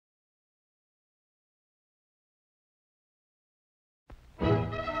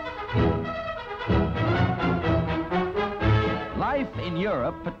Life in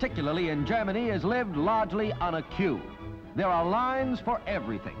Europe, particularly in Germany, is lived largely on a queue. There are lines for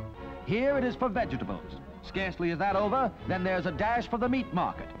everything. Here it is for vegetables. Scarcely is that over, then there's a dash for the meat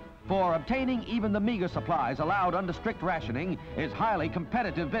market. For obtaining even the meager supplies allowed under strict rationing is highly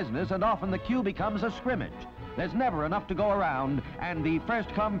competitive business, and often the queue becomes a scrimmage. There's never enough to go around, and the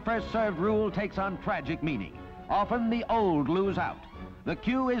first-come, first-served rule takes on tragic meaning. Often the old lose out. The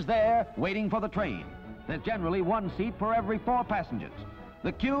queue is there, waiting for the train. There's generally one seat for every 4 passengers.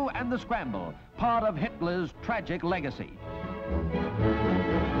 The queue and the scramble, part of Hitler's tragic legacy.